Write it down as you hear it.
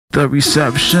The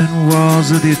reception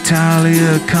walls of the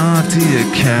Italia Conti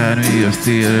Academy of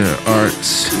Theatre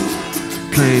Arts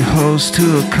play host to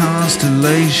a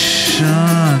constellation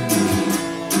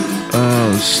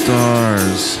of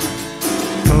stars.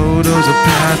 Photos of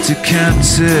Patsy,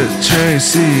 Kensit,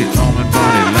 Tracy, Ullman,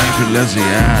 Langford,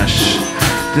 Ash.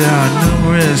 There are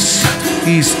numerous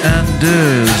East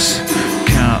Enders,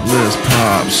 countless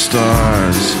pop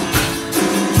stars.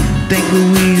 Think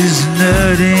Louise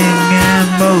nerding and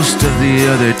most of the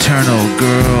other eternal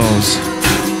girls.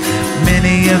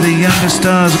 Many of the younger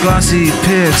stars, glossy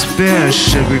pics, bear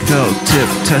sugary felt tip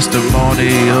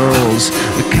testimonials.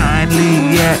 A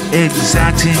kindly yet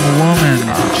exacting woman,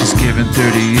 she's given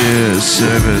 30 years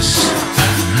service,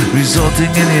 resulting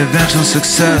in the eventual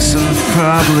success of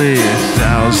probably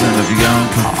 1,000 of young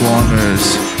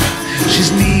performers.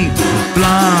 She's neat,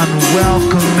 blonde,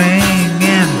 welcoming,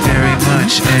 and very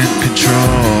much in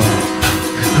control.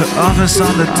 Her office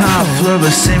on the top floor of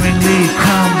a seemingly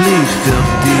crumbling,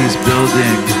 filthy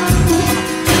building.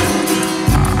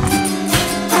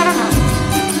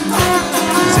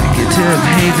 Executive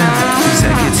haven,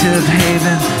 executive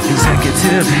haven,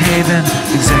 executive haven,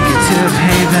 executive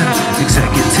haven,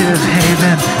 executive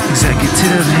haven,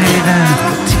 executive haven,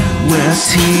 where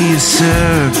tea is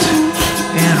served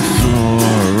in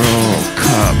floral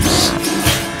cups.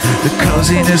 The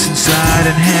coziness inside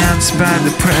enhanced by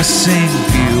the pressing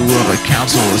view of a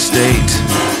council estate.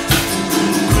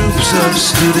 Groups of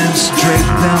students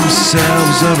drape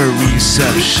themselves over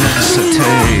reception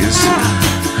settees,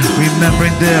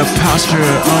 remembering their posture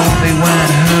only when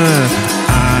her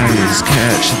eyes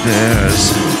catch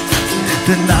theirs.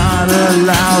 They're not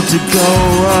allowed to go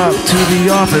up to the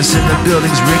office in the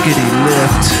building's rickety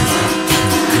lift.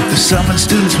 If summoned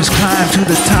students must climb to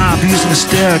the top using a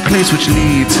staircase which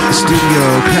leads to the studio,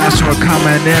 classroom, or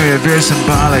common area, very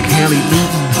symbolic. Haley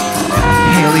Newton,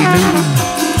 Haley Newton,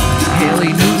 Haley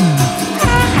Newton,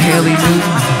 Haley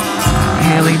Newton,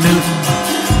 Haley Newton,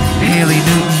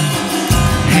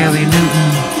 Haley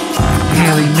Newton,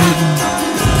 Haley Newton,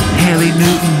 Haley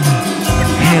Newton,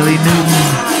 Haley Newton,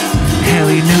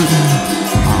 Haley Newton,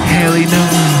 Haley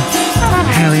Newton,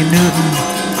 Haley Newton,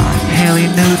 Haley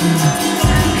Newton,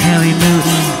 Haley Newton, Haley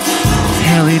Newton,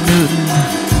 Haley Newton,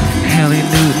 Haley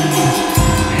Newton,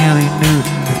 Haley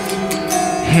Newton.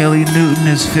 Haley Newton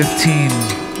is 15,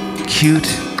 cute,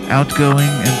 outgoing,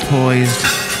 and poised.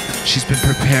 She's been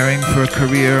preparing for a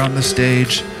career on the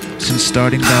stage since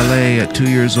starting ballet at 2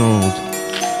 years old.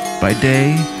 By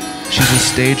day, she's a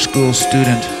stage school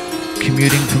student,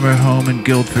 commuting from her home in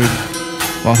Guildford,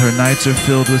 while her nights are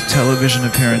filled with television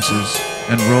appearances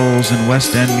and roles in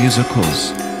West End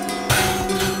musicals.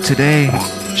 Today,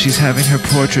 she's having her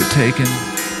portrait taken,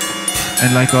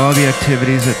 and like all the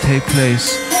activities that take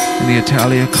place in the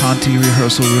Italia Conti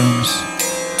rehearsal rooms,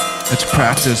 it's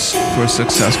practice for a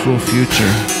successful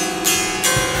future.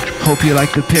 Hope you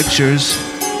like the pictures,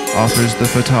 offers the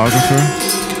photographer,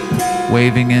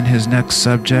 waving in his next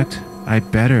subject.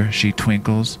 I'd better, she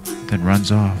twinkles, then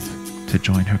runs off to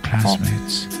join her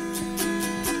classmates.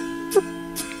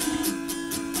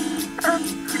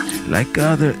 Like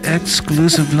other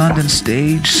exclusive London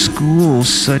stage schools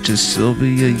such as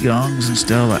Sylvia Young's and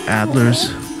Stella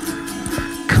Adler's,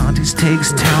 Conti's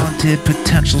takes talented,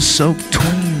 potential-soaked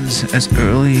tweens as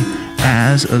early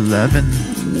as 11,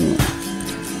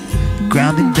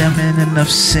 grounding them in enough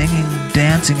singing,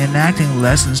 dancing, and acting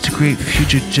lessons to create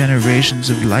future generations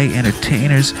of light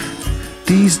entertainers.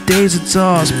 These days it's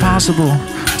all possible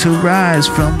to rise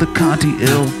from the Conti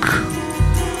ilk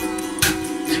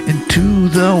into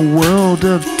the world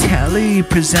of telly,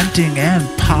 presenting, and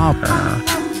pop.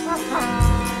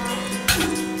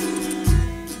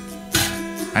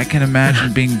 I can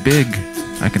imagine being big.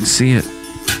 I can see it.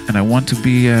 And I want to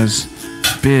be as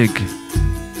big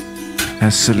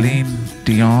as Celine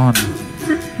Dion.